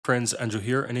Friends, Andrew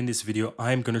here, and in this video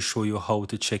I'm going to show you how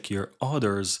to check your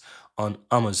orders on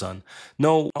Amazon.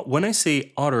 Now when I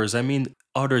say orders, I mean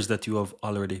orders that you have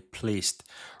already placed,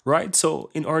 right?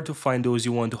 So in order to find those,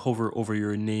 you want to hover over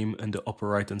your name in the upper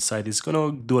right hand side. It's going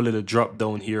to do a little drop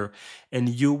down here, and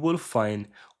you will find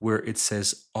where it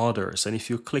says orders, and if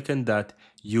you click on that,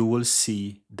 you will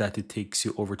see that it takes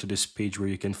you over to this page where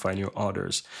you can find your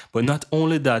orders. But not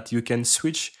only that, you can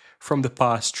switch from the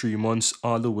past 3 months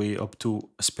all the way up to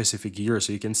a specific year.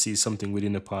 So you can see something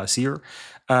within the past year.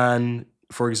 And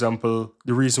for example,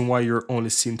 the reason why you're only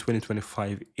seeing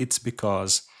 2025, it's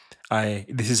because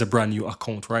this is a brand new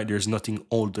account, right? There's nothing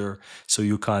older, so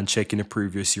you can't check in the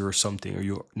previous year or something, or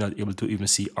you're not able to even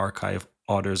see archive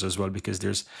orders as well because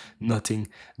there's nothing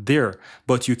there.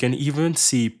 But you can even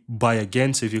see buy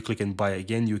again. So if you click on buy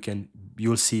again,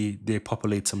 you'll see they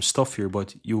populate some stuff here,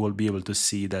 but you will be able to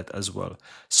see that as well.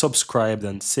 Subscribe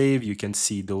and save, you can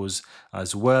see those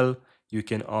as well. You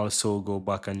can also go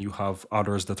back and you have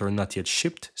orders that are not yet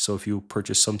shipped. So if you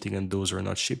purchase something and those are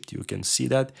not shipped, you can see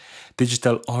that.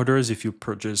 Digital orders, if you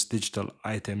purchase digital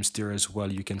items there as well,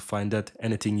 you can find that.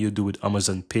 Anything you do with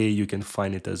Amazon Pay, you can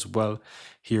find it as well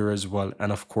here as well.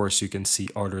 And of course, you can see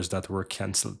orders that were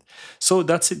canceled. So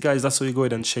that's it, guys. That's how you go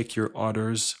ahead and check your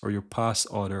orders or your past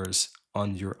orders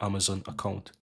on your Amazon account.